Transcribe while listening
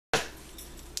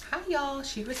Hi y'all,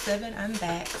 Sheba7, I'm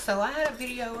back. So I had a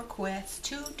video request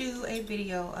to do a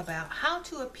video about how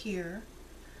to appear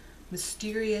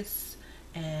mysterious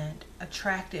and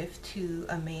attractive to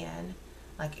a man.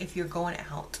 Like if you're going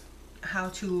out, how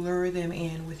to lure them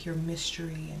in with your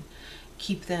mystery and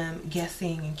keep them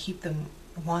guessing and keep them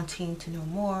wanting to know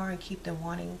more and keep them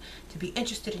wanting to be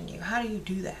interested in you. How do you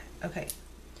do that? Okay,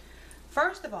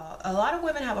 first of all, a lot of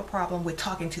women have a problem with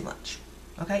talking too much.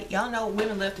 Okay, y'all know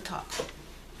women love to talk.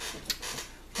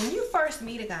 When you first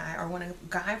meet a guy, or when a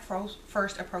guy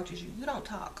first approaches you, you don't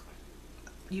talk.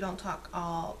 You don't talk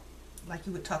all like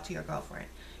you would talk to your girlfriend.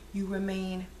 You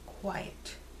remain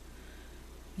quiet.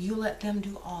 You let them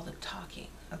do all the talking,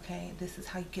 okay? This is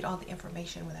how you get all the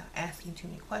information without asking too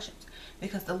many questions.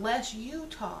 Because the less you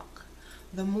talk,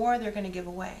 the more they're going to give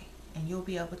away, and you'll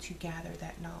be able to gather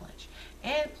that knowledge.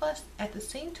 And plus, at the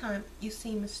same time, you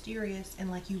seem mysterious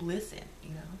and like you listen,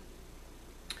 you know?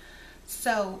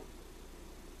 So,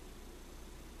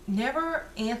 never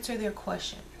answer their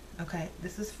question, okay?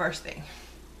 This is first thing.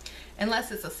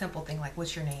 Unless it's a simple thing like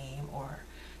what's your name, or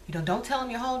don't tell them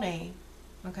your whole name,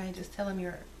 okay? Just tell them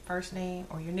your first name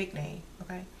or your nickname,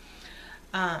 okay?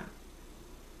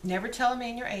 Never tell a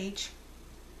man your age.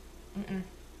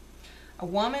 A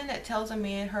woman that tells a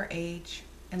man her age,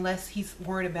 unless he's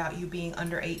worried about you being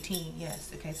under 18,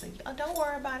 yes, okay? So don't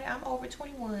worry about it. I'm over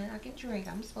 21. I can drink.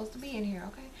 I'm supposed to be in here,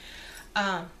 okay?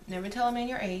 Never tell a man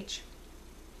your age.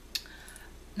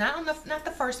 Not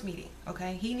the first meeting,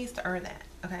 okay? He needs to earn that,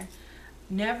 okay?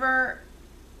 Never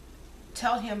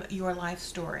tell him your life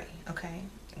story, okay?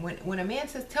 When a man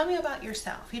says, tell me about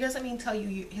yourself, he doesn't mean tell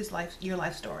you your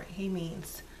life story. He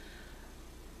means,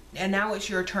 and now it's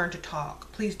your turn to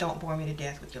talk. Please don't bore me to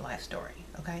death with your life story,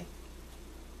 okay?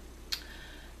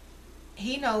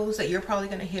 He knows that you're probably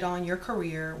going to hit on your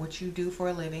career, what you do for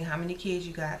a living, how many kids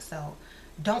you got, so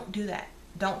don't do that.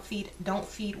 Don't feed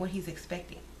what he's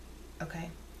expecting, okay?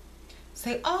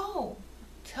 Say, oh,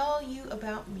 tell you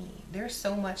about me. There's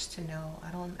so much to know.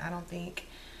 I don't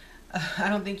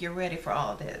think you're ready for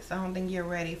all this. I don't think you're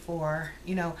ready for,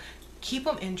 keep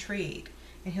him intrigued.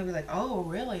 And he'll be like, oh,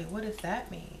 really? What does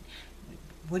that mean?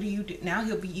 What do you do? Now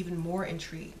he'll be even more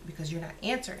intrigued because you're not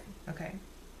answering, okay?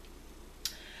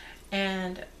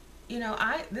 And,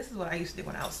 this is what I used to do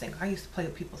when I was single. I used to play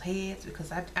with people's heads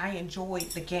because I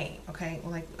enjoyed the game, okay?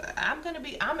 Like, I'm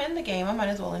in the game. I might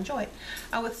as well enjoy it.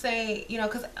 I would say,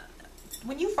 because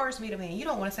when you first meet a man, you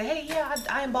don't want to say, hey, yeah,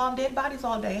 I embalm dead bodies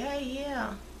all day. Hey,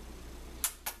 yeah.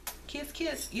 Kiss,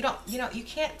 kiss. You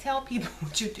can't tell people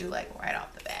what you do, like, right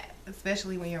off the bat,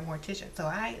 especially when you're a mortician. So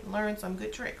I learned some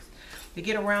good tricks to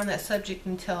get around that subject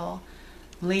until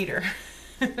later.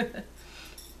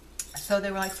 So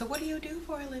they were like, so what do you do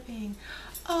for a living?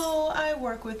 Oh, I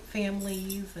work with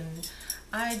families and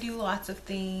I do lots of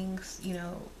things,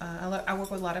 I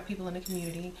work with a lot of people in the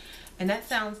community. And that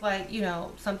sounds like,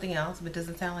 something else, but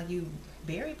doesn't sound like you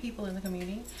bury people in the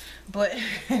community, but,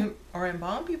 or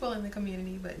embalm people in the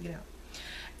community, but,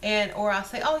 or I'll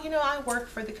say, oh, I work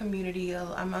for the community.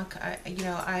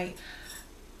 I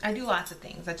do lots of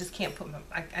things. I just can't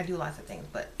I do lots of things,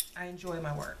 but I enjoy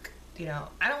my work.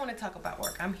 I don't want to talk about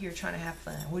work. I'm here trying to have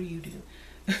fun. What do you do?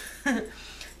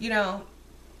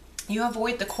 You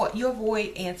avoid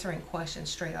answering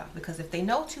questions straight off, because if they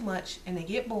know too much and they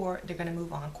get bored, they're going to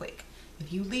move on quick.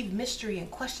 If you leave mystery and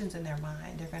questions in their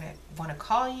mind, they're going to want to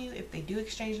call you if they do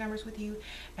exchange numbers with you,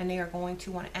 and they are going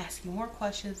to want to ask you more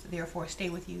questions, therefore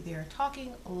stay with you. They're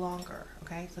talking longer,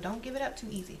 okay? So don't give it up too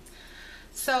easy.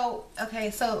 So, okay,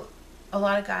 so a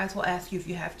lot of guys will ask you if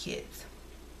you have kids.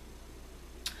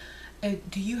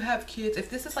 Do you have kids? If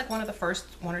this is like one of the first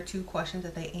one or two questions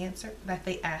that they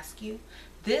ask you,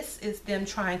 this is them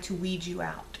trying to weed you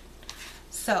out.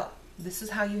 So this is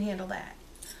how you handle that.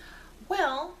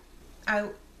 Well, I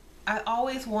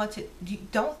always wanted,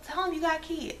 don't tell them you got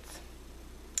kids.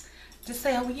 Just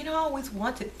say, oh, I always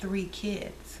wanted 3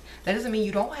 kids. That doesn't mean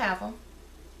you don't have them.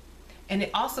 And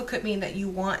it also could mean that you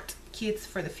want kids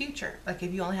for the future. Like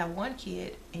if you only have 1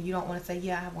 kid and you don't want to say,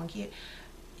 yeah, I have 1 kid.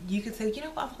 You can say,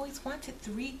 I've always wanted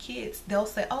 3 kids. They'll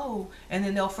say, oh, and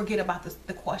then they'll forget about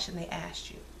the question they asked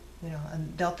you,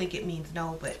 and they'll think it means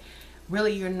no, but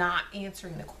really you're not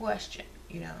answering the question,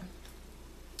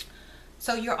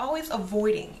 So you're always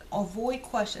avoid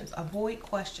questions, avoid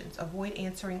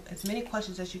answering as many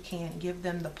questions as you can. Give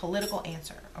them the political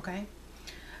answer, okay?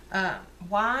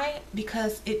 Why?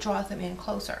 Because it draws them in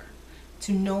closer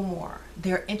to know more.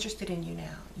 They're interested in you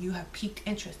now. You have piqued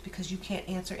interest because you can't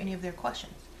answer any of their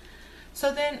questions.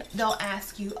 So then they'll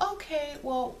ask you, okay,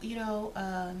 well,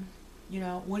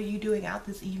 what are you doing out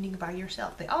this evening by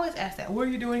yourself? They always ask that. What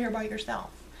are you doing here by yourself?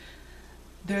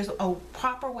 There's a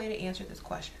proper way to answer this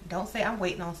question. Don't say I'm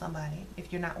waiting on somebody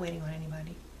if you're not waiting on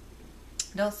anybody.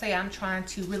 Don't say I'm trying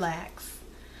to relax,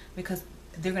 because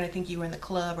they're going to think you were in the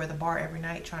club or the bar every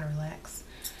night trying to relax.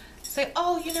 Say,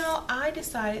 oh, you know, I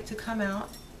decided to come out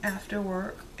after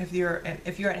work, if you're at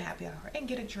a happy hour, and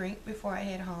get a drink before I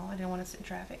head home. I didn't want to sit in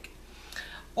traffic.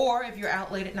 Or if you're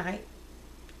out late at night,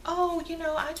 oh, you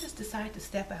know, I just decided to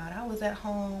step out. I was at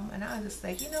home and I was just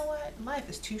like, you know what? Life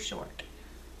is too short.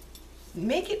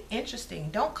 Make it interesting.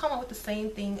 Don't come up with the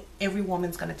same thing every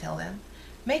woman's going to tell them.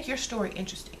 Make your story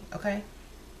interesting, okay?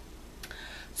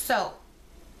 So,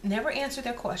 never answer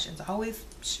their questions. Always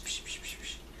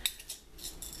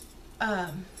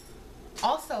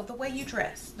also, the way you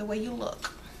dress, the way you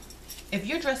look. If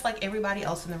you're dressed like everybody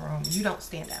else in the room, you don't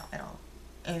stand out at all.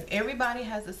 If everybody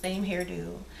has the same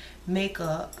hairdo,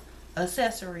 makeup,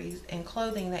 accessories, and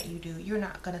clothing that you do, you're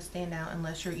not going to stand out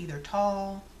unless you're either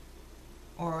tall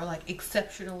or like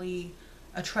exceptionally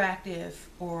attractive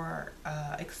or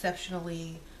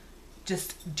exceptionally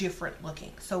just different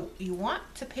looking. So you want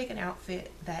to pick an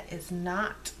outfit that is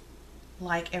not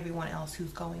like everyone else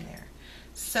who's going there.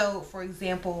 So for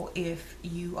example, if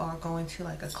you are going to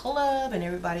like a club and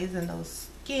everybody's in those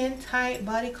skin tight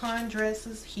bodycon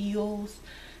dresses, heels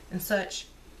and such,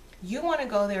 you want to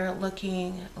go there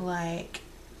looking like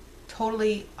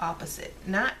totally opposite.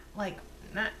 Not like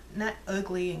not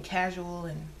ugly and casual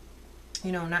and,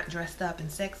 you know, not dressed up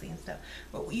and sexy and stuff,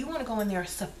 but you want to go in there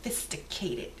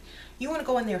sophisticated. You want to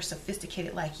go in there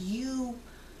sophisticated, like you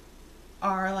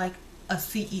are like a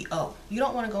CEO. You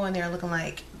don't want to go in there looking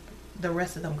like the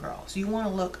rest of them girls. You want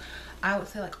to look, I would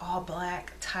say, like all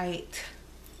black, tight.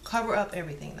 Cover up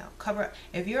everything though. Cover up.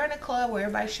 If you're in a club where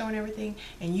everybody's showing everything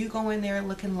and you go in there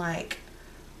looking like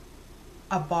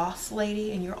a boss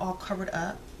lady and you're all covered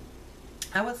up,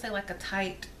 I would say like a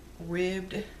tight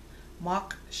ribbed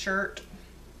mock shirt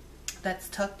that's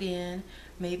tucked in,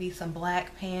 maybe some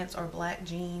black pants or black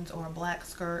jeans or a black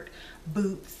skirt,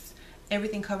 boots,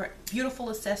 everything covered, beautiful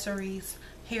accessories,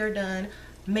 hair done,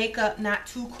 makeup not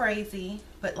too crazy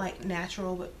but like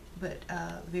natural, but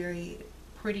very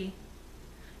pretty,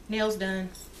 nails done.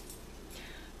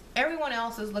 Everyone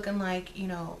else is looking like, you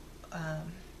know,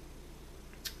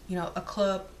 a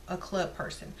club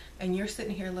person, and you're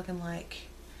sitting here looking like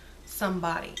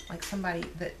somebody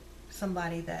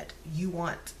that you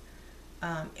want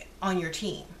on your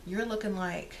team. You're looking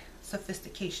like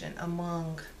sophistication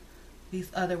among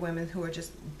these other women who are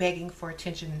just begging for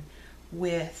attention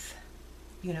with,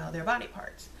 you know, their body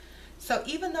parts. So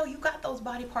even though you got those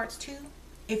body parts too,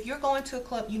 if you're going to a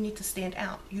club, you need to stand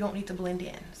out. You don't need to blend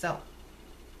in. So,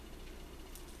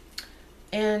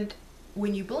 and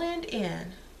when you blend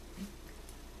in,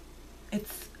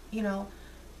 it's, you know,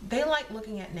 they like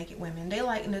looking at naked women. They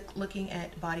like looking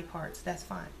at body parts. That's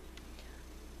fine.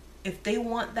 If they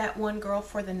want that one girl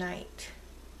for the night,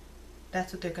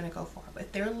 that's what they're going to go for. But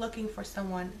if they're looking for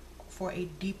someone for a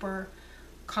deeper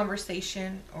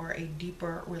conversation or a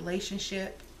deeper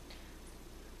relationship,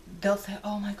 they'll say,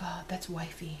 oh my God, that's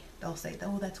wifey. They'll say,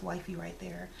 oh, that's wifey right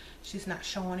there. She's not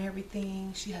showing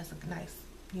everything. She has a nice,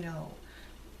 you know,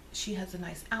 she has a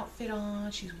nice outfit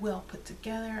on. She's well put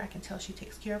together. I can tell she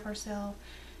takes care of herself.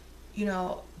 You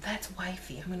know, that's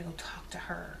wifey. I'm going to go talk to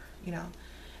her, you know.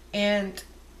 And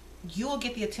you will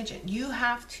get the attention. You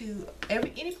have to,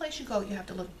 any place you go, you have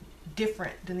to look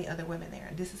different than the other women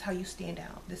there. This is how you stand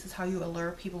out. This is how you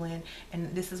allure people in,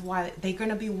 and this is why they're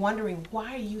going to be wondering,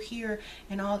 why are you here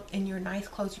in your nice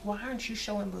clothes? Why aren't you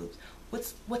showing boobs?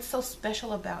 What's so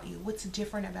special about you? What's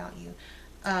different about you?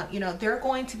 You know, they're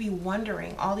going to be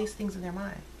wondering all these things in their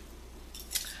mind.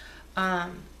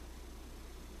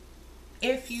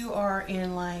 If you are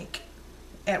in like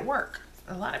at work,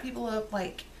 a lot of people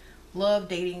love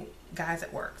dating guys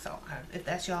at work. So if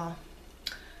that's y'all,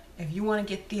 if you want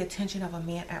to get the attention of a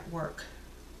man at work,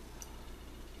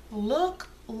 look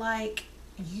like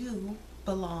you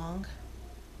belong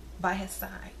by his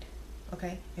side.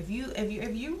 Okay, if you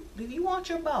want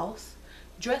your boss,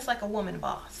 dress like a woman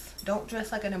boss. Don't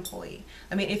dress like an employee.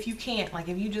 I mean, if you can't, like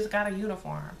if you just got a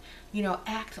uniform, you know,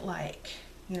 act like,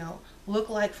 you know, look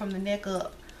like from the neck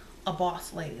up a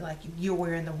boss lady, like you're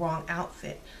wearing the wrong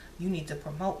outfit. You need to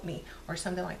promote me or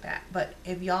something like that. But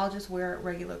if y'all just wear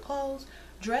regular clothes,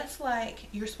 dress like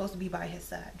you're supposed to be by his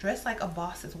side. Dress like a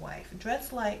boss's wife.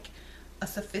 Dress like a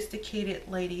sophisticated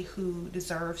lady who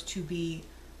deserves to be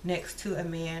next to a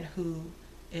man who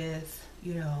is,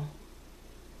 you know,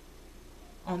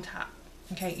 on top.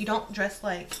 Okay, you don't dress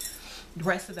like the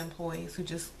rest of the employees who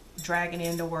just dragging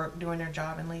into work, doing their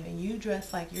job and leaving. You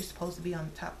dress like you're supposed to be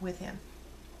on the top with him,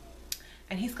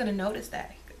 and he's going to notice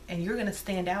that. and you're gonna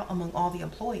stand out among all the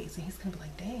employees, and he's gonna be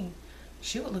like, dang,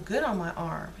 she would look good on my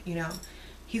arm, you know.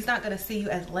 He's not gonna see you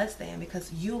as less than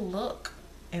because you look,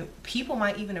 and people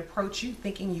might even approach you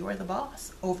thinking you are the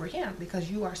boss over him because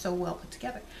you are so well put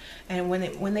together. And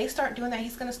when they start doing that,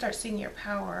 he's gonna start seeing your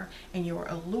power and your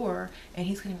allure, and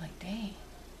he's gonna be like, dang,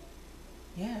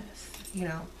 yes, you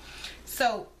know.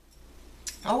 So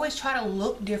always try to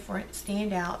look different,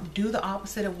 stand out, do the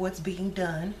opposite of what's being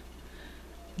done.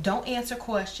 Don't answer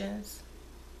questions,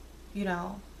 you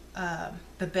know.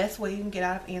 The best way you can get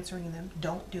out of answering them,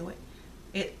 don't do it.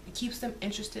 It keeps them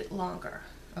interested longer,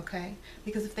 okay?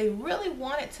 Because if they really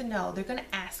wanted to know, they're going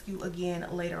to ask you again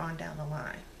later on down the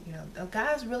line. You know, the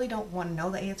guys really don't want to know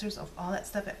the answers of all that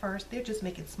stuff at first. They're just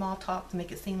making small talk to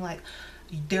make it seem like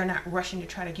they're not rushing to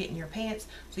try to get in your pants.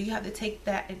 So you have to take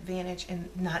that advantage and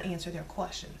not answer their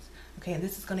questions, okay? And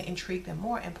this is going to intrigue them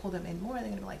more and pull them in more. They're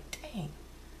going to be like, dang,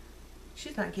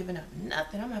 she's not giving up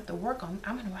nothing. I'm going to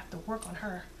have to work on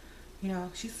her. You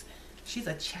know, she's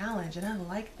a challenge, and I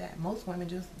like that. Most women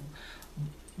just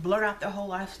blurt out their whole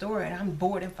life story, and I'm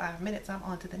bored in 5 minutes. I'm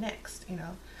on to the next, you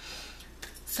know.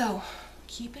 So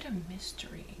keep it a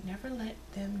mystery. Never let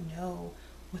them know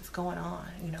what's going on.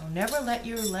 You know, never let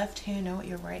your left hand know what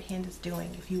your right hand is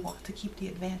doing if you want to keep the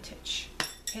advantage.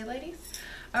 Okay, ladies?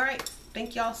 All right.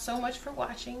 Thank y'all so much for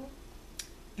watching.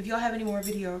 If y'all have any more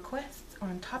video requests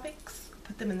on topics,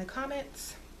 put them in the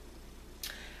comments,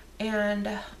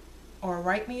 and or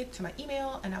write me to my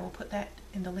email, and I will put that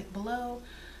in the link below.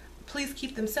 Please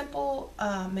keep them simple.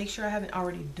 Make sure I haven't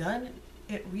already done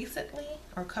it recently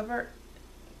or covered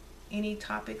any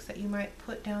topics that you might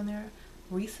put down there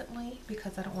recently,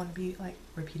 because I don't want to be like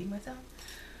repeating myself.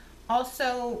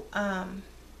 Also,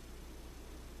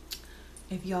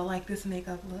 if y'all like this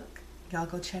makeup look, y'all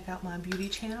go check out my beauty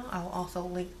channel. I will also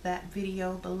link that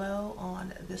video below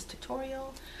on this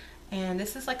tutorial. And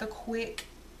this is like a quick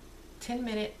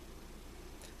 10-minute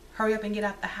hurry up and get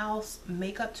out the house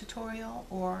makeup tutorial,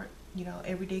 or, you know,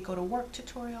 everyday go to work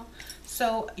tutorial.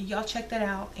 So y'all check that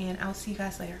out, and I'll see you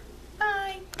guys later.